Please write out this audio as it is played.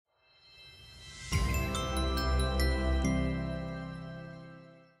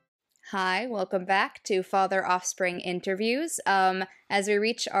Hi, welcome back to Father-Offspring Interviews. As we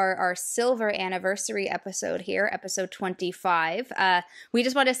reach our silver anniversary episode here, episode 25, we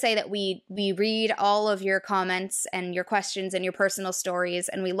just want to say that we read all of your comments and your questions and your personal stories,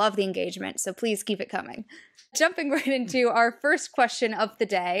 and we love the engagement, so please keep it coming. Jumping right into our first question of the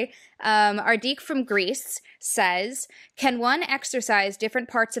day, Ardik from Greece says, can one exercise different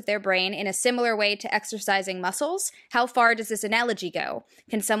parts of their brain in a similar way to exercising muscles? How far does this analogy go?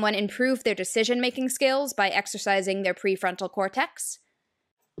 Can someone improve their decision-making skills by exercising their prefrontal cortex?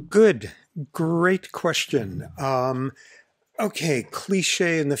 Good. Great question. Okay,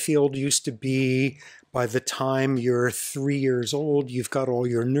 cliche in the field used to be by the time you're 3 years old, you've got all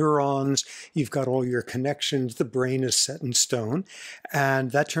your neurons, you've got all your connections, the brain is set in stone.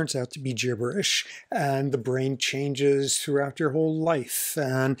 And that turns out to be gibberish. And the brain changes throughout your whole life.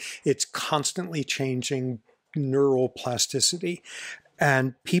 And it's constantly changing neural plasticity.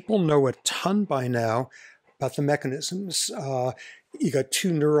 And people know a ton by now about the mechanisms. You got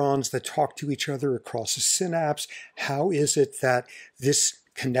two neurons that talk to each other across a synapse. How is it that this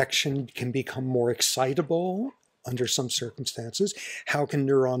connection can become more excitable under some circumstances? How can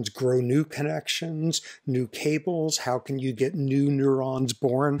neurons grow new connections, new cables? How can you get new neurons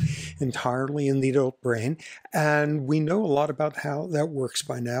born entirely in the adult brain? And we know a lot about how that works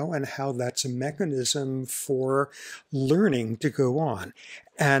by now and how that's a mechanism for learning to go on.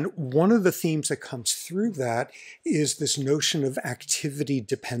 And one of the themes that comes through that is this notion of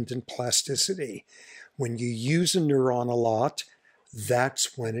activity-dependent plasticity. When you use a neuron a lot,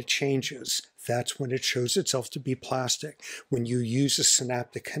 that's when it changes. That's when it shows itself to be plastic. When you use a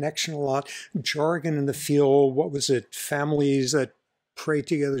synaptic connection a lot, jargon in the field, what was it? Families that pray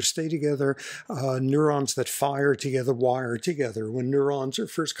together, stay together, neurons that fire together, wire together. When neurons are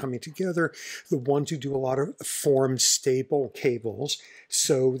first coming together, the ones who do a lot of form stable cables.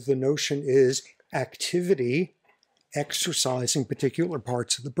 So the notion is activity, exercising particular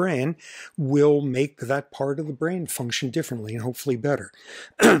parts of the brain will make that part of the brain function differently and hopefully better.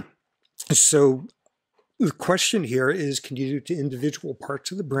 So the question here is, can you do to individual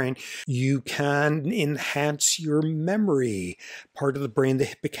parts of the brain? You can enhance your memory. Part of the brain, the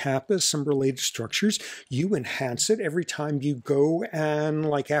hippocampus, some related structures, you enhance it every time you go and,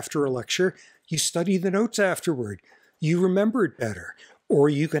 like after a lecture, you study the notes afterward. You remember it better. Or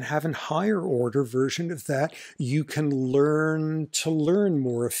you can have a higher order version of that. You can learn to learn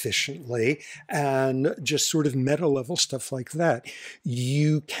more efficiently and just sort of meta level stuff like that.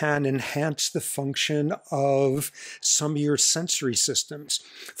 You can enhance the function of some of your sensory systems.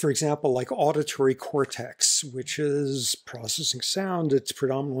 For example, like auditory cortex, which is processing sound. It's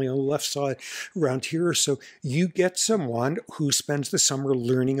predominantly on the left side around here. So you get someone who spends the summer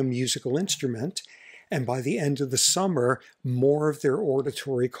learning a musical instrument, and by the end of the summer, more of their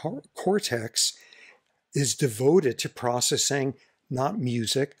auditory cortex is devoted to processing not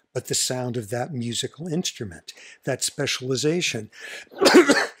music, but the sound of that musical instrument, that specialization.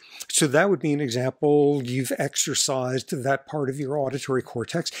 So that would be an example. You've exercised that part of your auditory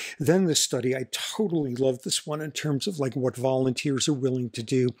cortex. Then the study, I totally love this one in terms of like what volunteers are willing to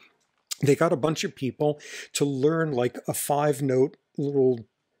do. They got a bunch of people to learn like a 5-note little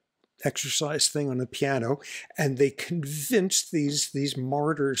exercise thing on the piano, and they convinced these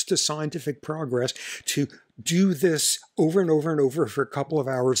martyrs to scientific progress to do this over and over and over for a couple of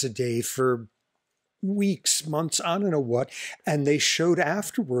hours a day for weeks, months, I don't know what, and they showed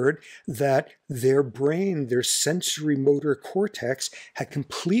afterward that their brain, their sensory motor cortex had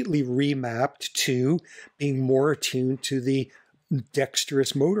completely remapped to being more attuned to the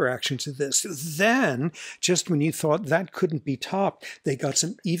dexterous motor actions of this. Then, just when you thought that couldn't be topped, they got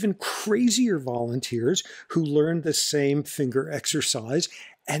some even crazier volunteers who learned the same finger exercise,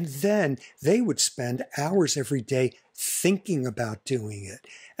 and then they would spend hours every day thinking about doing it,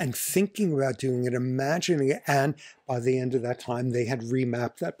 imagining it, and by the end of that time, they had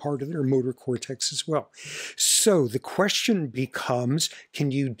remapped that part of their motor cortex as well. So the question becomes, can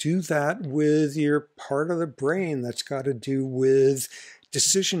you do that with your part of the brain that's got to do with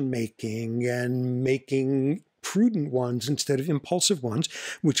decision-making and making prudent ones instead of impulsive ones,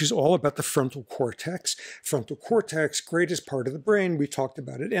 which is all about the frontal cortex. Frontal cortex, greatest part of the brain. We talked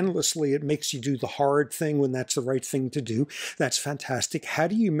about it endlessly. It makes you do the hard thing when that's the right thing to do. That's fantastic. How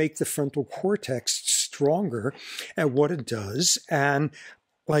do you make the frontal cortex stronger at what it does? And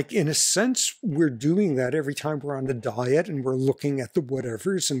like, in a sense, we're doing that every time we're on a diet and we're looking at the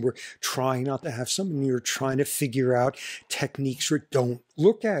whatevers and we're trying not to have something. And you're trying to figure out techniques for don't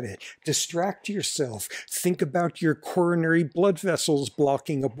look at it. Distract yourself. Think about your coronary blood vessels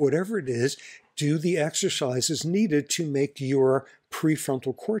blocking up whatever it is. Do the exercises needed to make your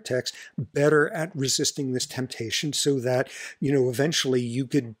prefrontal cortex better at resisting this temptation so that, eventually you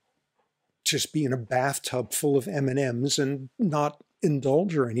could just be in a bathtub full of M&Ms and not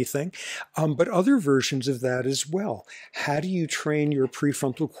indulge or anything, but other versions of that as well. How do you train your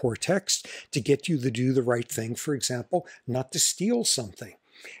prefrontal cortex to get you to do the right thing? For example, not to steal something.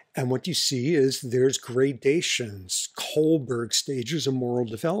 And what you see is there's gradations, Kohlberg stages of moral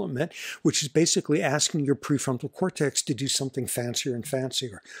development, which is basically asking your prefrontal cortex to do something fancier and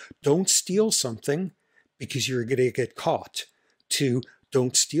fancier. Don't steal something because you're going to get caught. To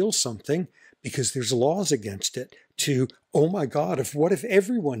don't steal something because there's laws against it. To, oh my God, what if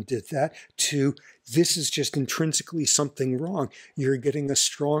everyone did that? To, this is just intrinsically something wrong. You're getting a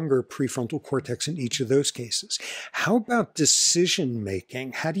stronger prefrontal cortex in each of those cases. How about decision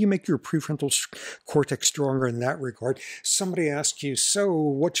making? How do you make your prefrontal cortex stronger in that regard? Somebody asks you, so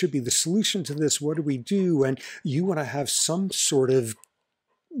what should be the solution to this? What do we do? And you want to have some sort of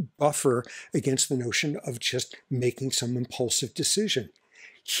buffer against the notion of just making some impulsive decision.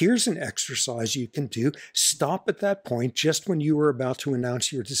 Here's an exercise you can do. Stop at that point just when you are about to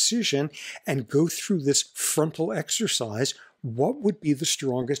announce your decision and go through this frontal exercise. What would be the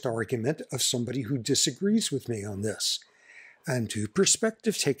strongest argument of somebody who disagrees with me on this? And do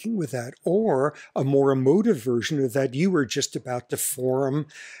perspective taking with that, or a more emotive version of that. You are just about to form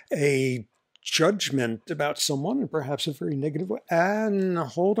a judgment about someone, and perhaps a very negative way. And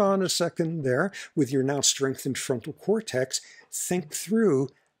hold on a second there. With your now strengthened frontal cortex, think through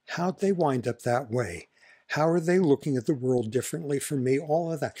how'd they wind up that way. How are they looking at the world differently from me?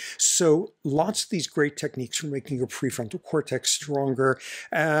 All of that. So lots of these great techniques for making your prefrontal cortex stronger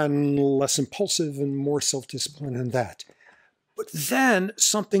and less impulsive and more self-discipline and that. But then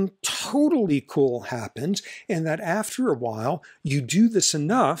something totally cool happens, in that after a while, you do this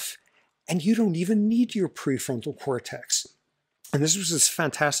enough and you don't even need your prefrontal cortex. And this was this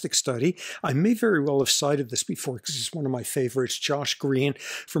fantastic study. I may very well have cited this before because it's one of my favorites. Josh Green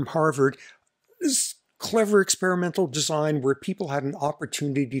from Harvard. This clever experimental design where people had an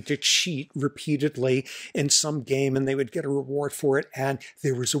opportunity to cheat repeatedly in some game and they would get a reward for it. And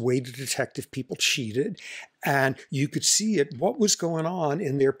there was a way to detect if people cheated. And you could see what was going on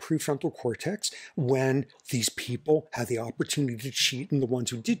in their prefrontal cortex when these people had the opportunity to cheat, and the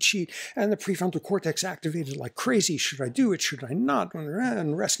ones who did cheat, and the prefrontal cortex activated like crazy. Should I do it? Should I not?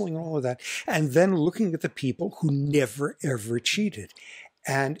 And wrestling and all of that. And then looking at the people who never, ever cheated.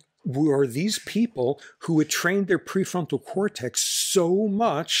 And were these people who had trained their prefrontal cortex so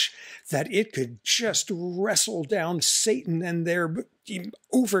much that it could just wrestle down Satan and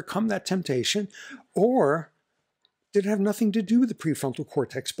overcome that temptation? Or did it have nothing to do with the prefrontal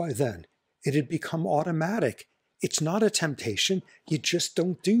cortex by then? It had become automatic. It's not a temptation. You just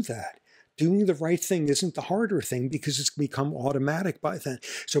don't do that. Doing the right thing isn't the harder thing because it's become automatic by then.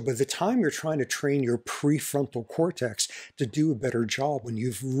 So by the time you're trying to train your prefrontal cortex to do a better job, when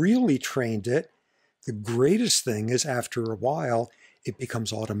you've really trained it, the greatest thing is after a while, it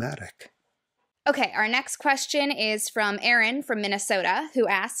becomes automatic. Okay, our next question is from Aaron from Minnesota, who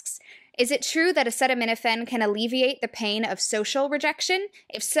asks, is it true that acetaminophen can alleviate the pain of social rejection?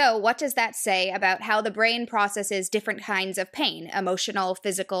 If so, what does that say about how the brain processes different kinds of pain, emotional,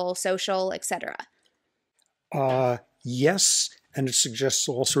 physical, social, etc.? Yes, and it suggests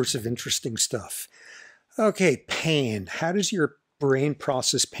all sorts of interesting stuff. Okay, pain. How does your brain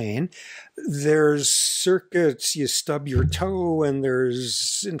process pain? There's circuits, you stub your toe, and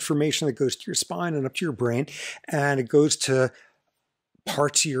there's information that goes to your spine and up to your brain, and it goes to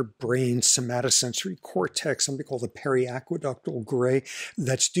parts of your brain, somatosensory cortex, something called the periaqueductal gray,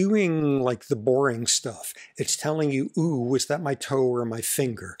 that's doing like the boring stuff. It's telling you, ooh, was that my toe or my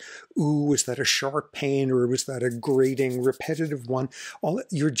finger? Ooh, was that a sharp pain or was that a grating, repetitive one?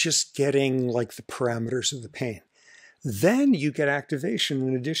 You're just getting like the parameters of the pain. Then you get activation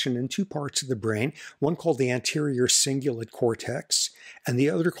in addition in two parts of the brain, one called the anterior cingulate cortex and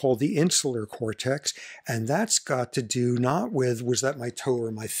the other called the insular cortex. And that's got to do not with, was that my toe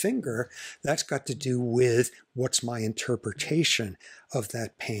or my finger? That's got to do with what's my interpretation of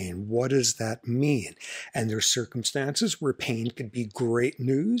that pain? What does that mean? And there's circumstances where pain could be great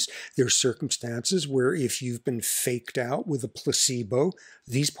news. There's circumstances where if you've been faked out with a placebo,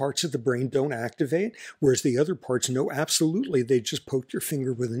 these parts of the brain don't activate, whereas the other parts know absolutely. They just poked your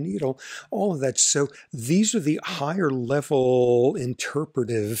finger with a needle, all of that. So these are the higher level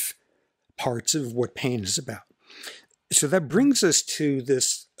interpretive parts of what pain is about. So that brings us to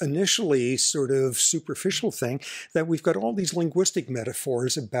this initially sort of superficial thing that we've got all these linguistic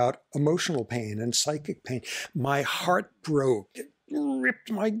metaphors about emotional pain and psychic pain. My heart broke.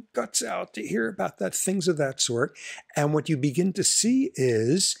 ripped my guts out to hear about that, things of that sort. And what you begin to see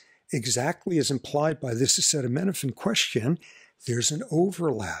is, exactly as implied by this acetaminophen question, there's an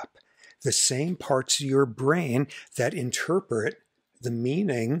overlap. The same parts of your brain that interpret the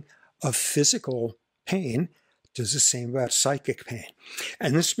meaning of physical pain does the same about psychic pain.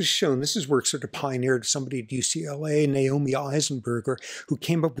 And this was shown, this is work sort of pioneered somebody at UCLA, Naomi Eisenberger, who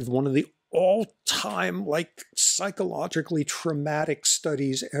came up with one of the all-time, like, psychologically traumatic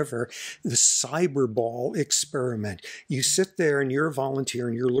studies ever, the cyberball experiment. You sit there and you're a volunteer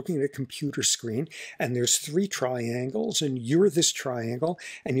and you're looking at a computer screen and there's 3 triangles and you're this triangle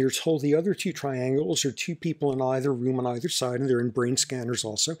and you're told the other 2 triangles are 2 people in either room on either side, and they're in brain scanners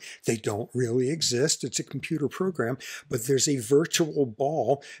also. They don't really exist. It's a computer program, but there's a virtual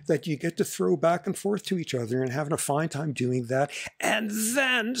ball that you get to throw back and forth to each other and having a fine time doing that. And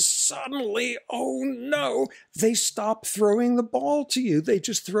then suddenly, oh no, they stop throwing the ball to you. They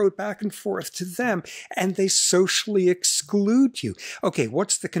just throw it back and forth to them, and they socially exclude you. Okay,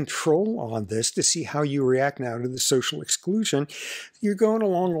 what's the control on this to see how you react now to the social exclusion? You're going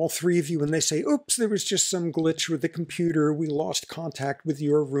along, all 3 of you, and they say, oops, there was just some glitch with the computer. We lost contact with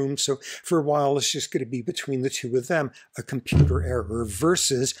your room, so for a while it's just going to be between the 2 of them, a computer error,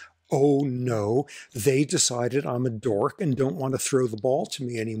 versus, oh no, they decided I'm a dork and don't want to throw the ball to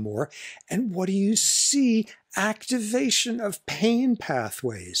me anymore. And what do you see? Activation of pain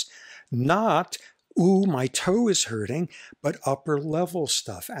pathways. Not, ooh, my toe is hurting, but upper level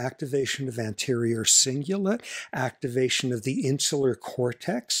stuff. Activation of anterior cingulate, activation of the insular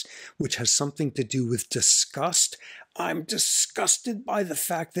cortex, which has something to do with disgust. I'm disgusted by the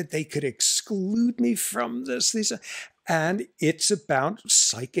fact that they could exclude me from this. And it's about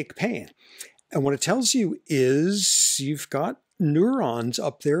psychic pain. And what it tells you is you've got neurons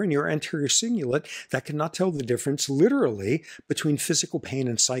up there in your anterior cingulate that cannot tell the difference, literally, between physical pain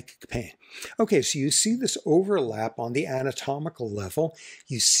and psychic pain. Okay, so you see this overlap on the anatomical level.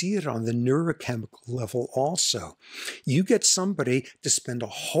 You see it on the neurochemical level also. You get somebody to spend a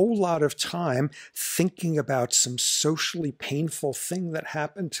whole lot of time thinking about some socially painful thing that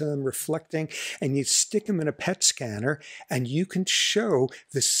happened to them, reflecting, and you stick them in a PET scanner, and you can show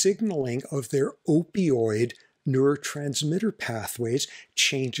the signaling of their opioid neurotransmitter pathways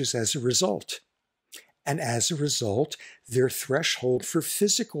changes as a result. And as a result, their threshold for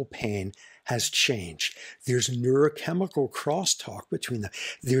physical pain has changed. There's neurochemical crosstalk between them.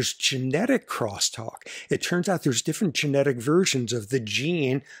 There's genetic crosstalk. It turns out there's different genetic versions of the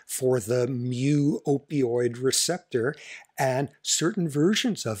gene for the mu opioid receptor, and certain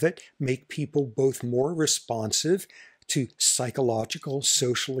versions of it make people both more responsive to psychological,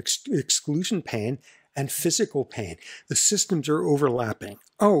 social exclusion pain and physical pain. The systems are overlapping.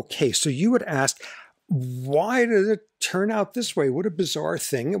 Okay, so you would ask, why did it turn out this way? What a bizarre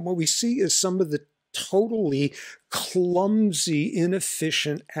thing. And what we see is some of the totally clumsy,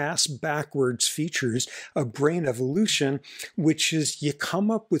 inefficient, ass-backwards features of brain evolution, which is you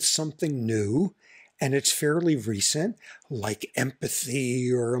come up with something new, and it's fairly recent, like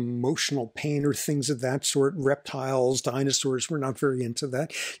empathy or emotional pain or things of that sort. Reptiles, dinosaurs, we're not very into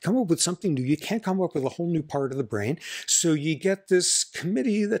that. Come up with something new. You can't come up with a whole new part of the brain. So you get this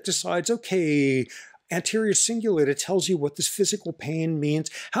committee that decides, okay, anterior cingulate, it tells you what this physical pain means.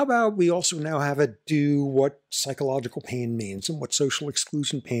 How about we also now have it do what psychological pain means and what social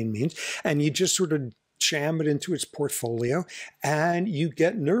exclusion pain means? And you just sort of jam it into its portfolio, and you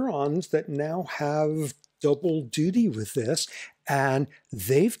get neurons that now have double duty with this, and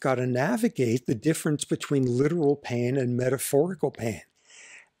they've got to navigate the difference between literal pain and metaphorical pain.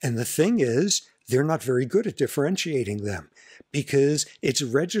 And the thing is, they're not very good at differentiating them because it's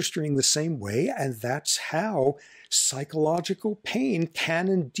registering the same way, and that's how psychological pain can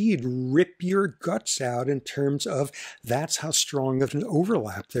indeed rip your guts out in terms of that's how strong of an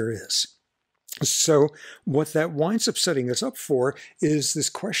overlap there is. So what that winds up setting us up for is this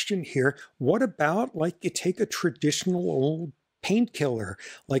question here, what about, like, you take a traditional old painkiller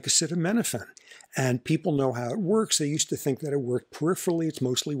like acetaminophen, and people know how it works. They used to think that it worked peripherally. It's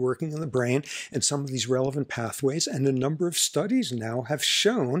mostly working in the brain and some of these relevant pathways. And a number of studies now have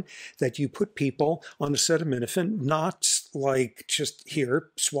shown that you put people on acetaminophen, not like just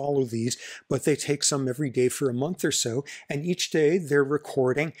here, swallow these, but they take some every day for a month or so. And each day they're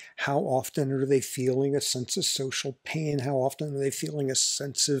recording how often are they feeling a sense of social pain, how often are they feeling a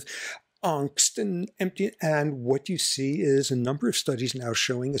sense of angst and empty. And what you see is a number of studies now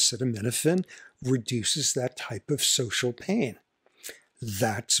showing acetaminophen reduces that type of social pain.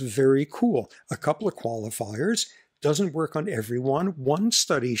 That's very cool. A couple of qualifiers. Doesn't work on everyone. One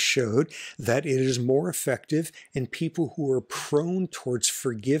study showed that it is more effective in people who are prone towards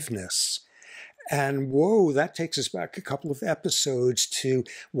forgiveness. And whoa, that takes us back a couple of episodes to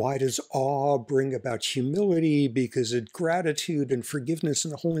why does awe bring about humility? Because of gratitude and forgiveness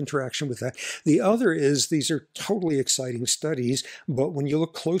and the whole interaction with that. The other is these are totally exciting studies, but when you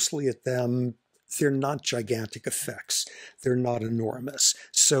look closely at them, they're not gigantic effects. They're not enormous.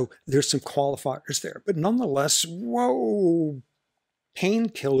 So there's some qualifiers there. But nonetheless, whoa,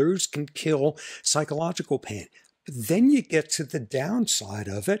 painkillers can kill psychological pain. But then you get to the downside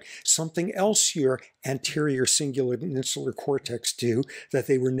of it, something else your anterior cingulate and insular cortex do that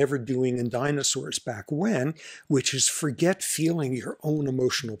they were never doing in dinosaurs back when, which is forget feeling your own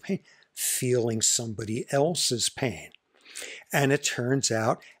emotional pain, feeling somebody else's pain. And it turns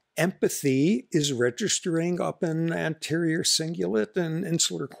out empathy is registering up in anterior cingulate and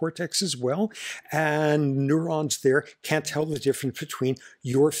insular cortex as well. And neurons there can't tell the difference between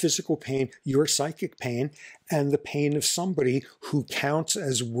your physical pain, your psychic pain, and the pain of somebody who counts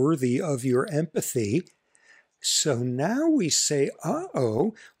as worthy of your empathy. So now we say,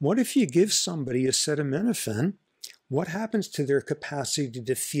 uh-oh, what if you give somebody acetaminophen? What happens to their capacity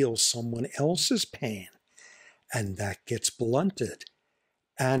to feel someone else's pain? And that gets blunted.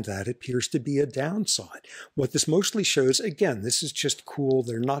 And that appears to be a downside. What this mostly shows, again, this is just cool,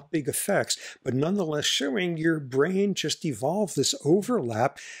 they're not big effects, but nonetheless showing your brain just evolved this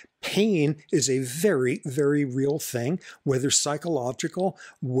overlap. Pain is a very, very real thing, whether psychological,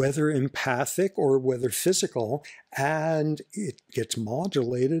 whether empathic, or whether physical, and it gets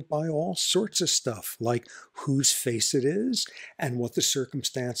modulated by all sorts of stuff, like whose face it is, and what the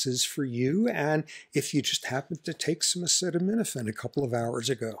circumstances for you, and if you just happened to take some acetaminophen a couple of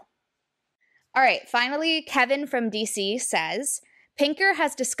hours ago. All right, finally, Kevin from DC says, Pinker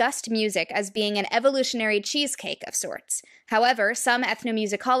has discussed music as being an evolutionary cheesecake of sorts. However, some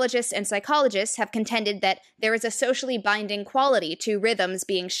ethnomusicologists and psychologists have contended that there is a socially binding quality to rhythms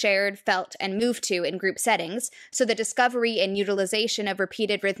being shared, felt, and moved to in group settings, so the discovery and utilization of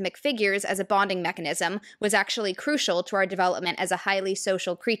repeated rhythmic figures as a bonding mechanism was actually crucial to our development as a highly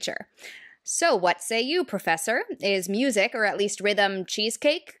social creature. So what say you, Professor? Is music, or at least rhythm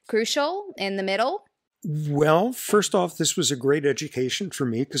cheesecake, crucial in the middle? Well, first off, this was a great education for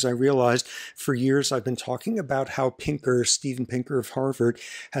me because I realized for years I've been talking about how Pinker, Steven Pinker of Harvard,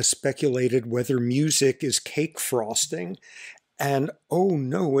 has speculated whether music is cake frosting. And oh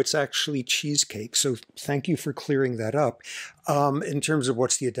no, it's actually cheesecake. So thank you for clearing that up. In terms of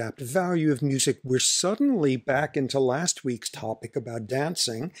what's the adaptive value of music, we're suddenly back into last week's topic about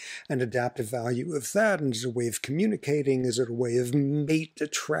dancing and adaptive value of that. And is it a way of communicating? Is it a way of mate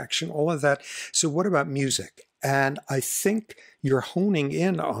attraction? All of that. So what about music? And I think you're honing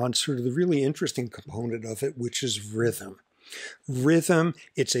in on sort of the really interesting component of it, which is rhythm. Rhythm,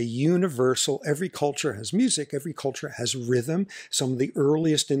 it's a universal, every culture has music, every culture has rhythm. Some of the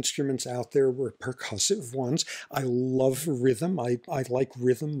earliest instruments out there were percussive ones. I love rhythm. I like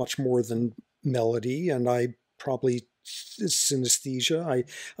rhythm much more than melody, and I probably synesthesia.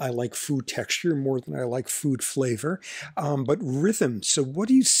 I like food texture more than I like food flavor. But rhythm, so what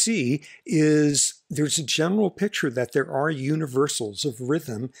you see is there's a general picture that there are universals of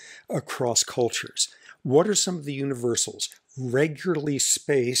rhythm across cultures. What are some of the universals? Regularly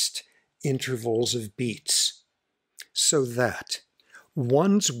spaced intervals of beats. So that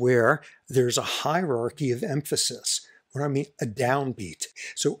ones where there's a hierarchy of emphasis. What I mean, a downbeat.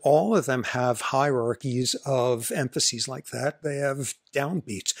 So all of them have hierarchies of emphases like that. They have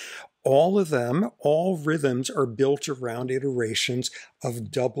downbeats. All of them, all rhythms are built around iterations of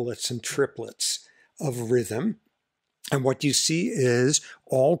doublets and triplets of rhythm. And what you see is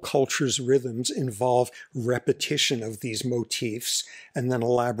all cultures' rhythms involve repetition of these motifs and then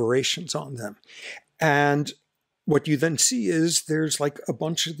elaborations on them. And what you then see is there's like a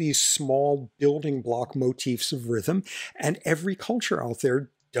bunch of these small building block motifs of rhythm, and every culture out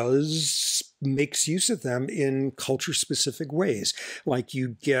there makes use of them in culture-specific ways. Like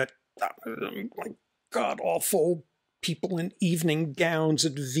you get like god-awful people in evening gowns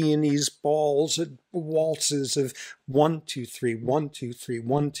at Viennese balls, at waltzes of 1, 2, 3, 1, 2, 3,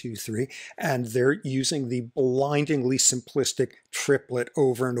 1, 2, 3, and they're using the blindingly simplistic triplet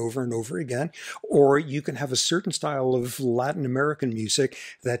over and over and over again. Or you can have a certain style of Latin American music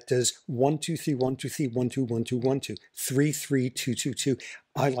that does 1, 2, 3, 1, 2, 3, 1, 2, 1, 2, 1, 2, 3, 3, 2, 2, 2.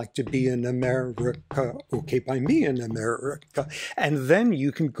 I like to be in America, okay by me in America. And then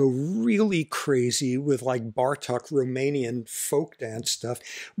you can go really crazy with like Bartok Romanian folk dance stuff,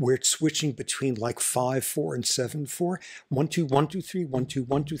 where it's switching between like 5/4 and 7/4. 1, 2, 1, 2, 3, 1, 2,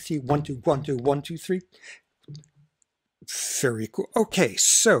 1, 2, 3, 1, 2, 1, 2, 1, 2, 3. Very cool. Okay,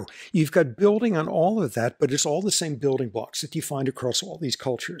 so you've got building on all of that, but it's all the same building blocks that you find across all these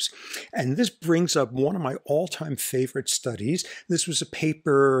cultures. And this brings up one of my all-time favorite studies. This was a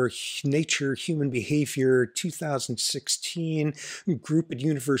paper, Nature, Human Behavior, 2016, group at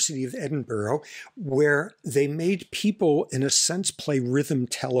University of Edinburgh, where they made people, in a sense, play rhythm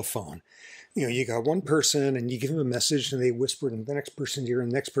telephone. You got one person and you give them a message and they whisper it in the next person's ear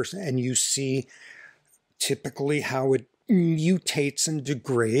and the next person, and you see typically how it mutates and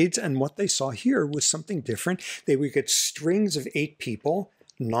degrades. And what they saw here was something different. They would get strings of 8 people,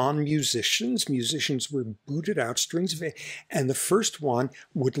 non-musicians. Musicians were booted out, strings of 8. And the first one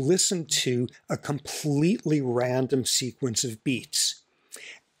would listen to a completely random sequence of beats.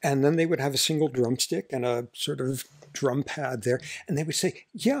 And then they would have a single drumstick and a sort of drum pad there. And they would say,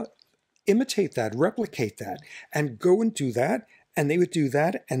 yeah, imitate that, replicate that, and go and do that. And they would do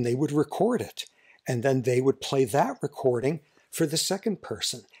that and they would record it. And then they would play that recording for the second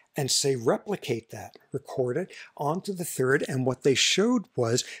person and say, replicate that, record it onto the third. And what they showed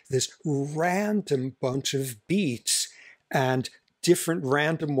was this random bunch of beats and different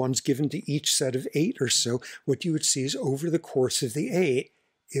random ones given to each set of 8 or so. What you would see is over the course of the 8,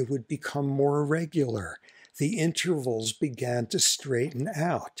 it would become more regular. The intervals began to straighten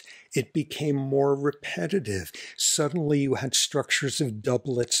out. It became more repetitive. Suddenly you had structures of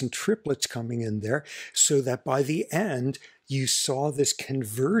doublets and triplets coming in there, so that by the end you saw this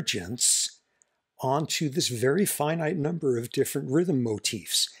convergence onto this very finite number of different rhythm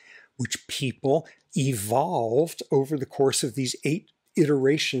motifs, which people evolved over the course of these 8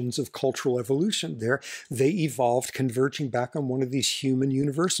 iterations of cultural evolution there. They evolved converging back on one of these human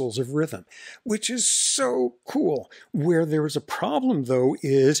universals of rhythm, which is so cool. Where there was a problem, though,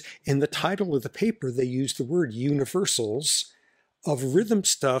 is in the title of the paper, they used the word universals of rhythm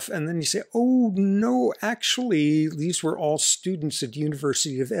stuff. And then you say, oh, no, actually, these were all students at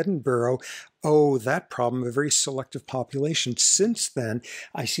University of Edinburgh. Oh, that problem, a very selective population. Since then,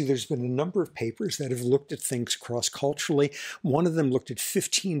 I see there's been a number of papers that have looked at things cross-culturally. One of them looked at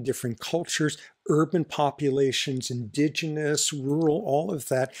 15 different cultures, urban populations, indigenous, rural, all of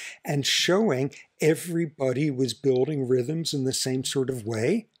that, and showing everybody was building rhythms in the same sort of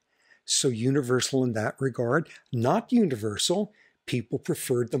way. So universal in that regard, not universal. People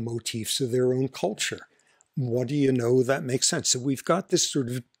preferred the motifs of their own culture. What do you know? That makes sense. So we've got this sort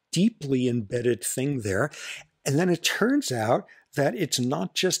of deeply embedded thing there. And then it turns out that it's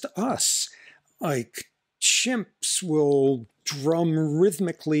not just us. Like chimps will drum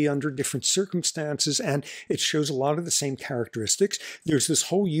rhythmically under different circumstances, and it shows a lot of the same characteristics. There's this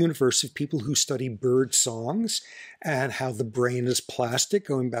whole universe of people who study bird songs and how the brain is plastic,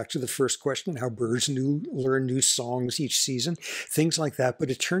 going back to the first question, how birds learn new songs each season, things like that. But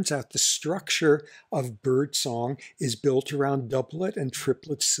it turns out the structure of bird song is built around doublet and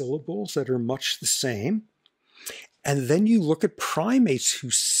triplet syllables that are much the same. And then you look at primates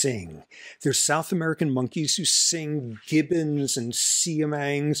who sing. There's South American monkeys who sing, gibbons and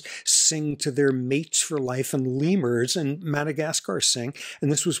siamangs sing to their mates for life, and lemurs in Madagascar sing.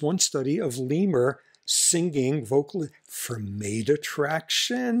 And this was one study of lemur singing vocal for mate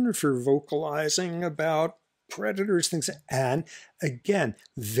attraction, for vocalizing about predators, things. And again,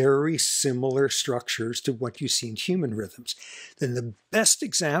 very similar structures to what you see in human rhythms. Then the best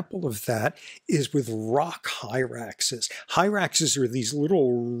example of that is with rock hyraxes. Hyraxes are these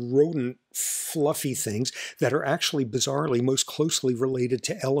little rodent fluffy things that are actually bizarrely most closely related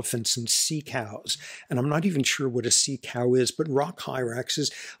to elephants and sea cows. And I'm not even sure what a sea cow is, but rock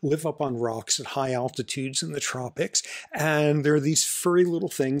hyraxes live up on rocks at high altitudes in the tropics. And they're these furry little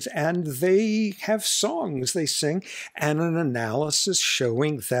things, and they have songs they sing, and an analysis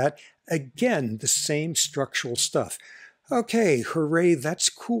showing that, again, the same structural stuff. Okay, hooray, that's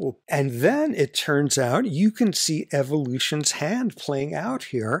cool. And then it turns out you can see evolution's hand playing out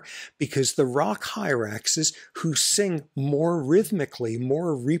here, because the rock hyraxes who sing more rhythmically,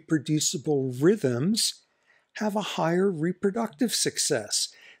 more reproducible rhythms, have a higher reproductive success.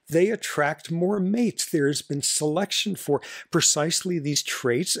 They attract more mates. There's been selection for precisely these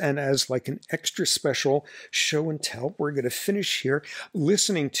traits. And as like an extra special show and tell, we're going to finish here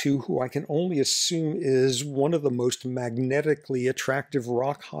listening to who I can only assume is one of the most magnetically attractive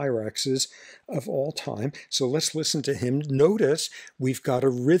rock hyraxes of all time. So let's listen to him. Notice we've got a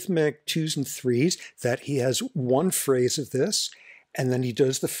rhythmic 2s and 3s that he has one phrase of this, and then he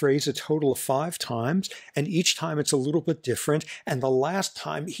does the phrase a total of 5 times, and each time it's a little bit different. And the last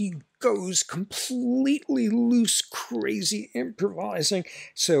time he goes completely loose, crazy, improvising.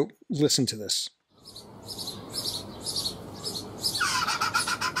 So listen to this.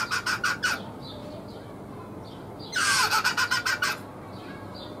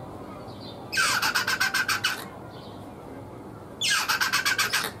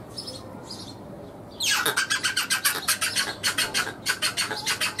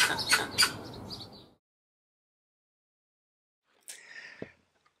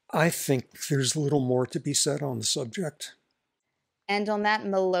 I think there's little more to be said on the subject. And on that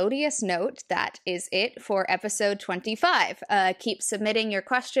melodious note, that is it for episode 25. Keep submitting your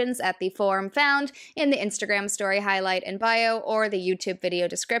questions at the form found in the Instagram story highlight and bio or the YouTube video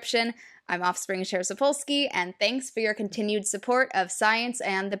description. I'm Offspring Chair Sapolsky, and thanks for your continued support of Science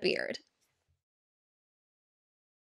and the Beard.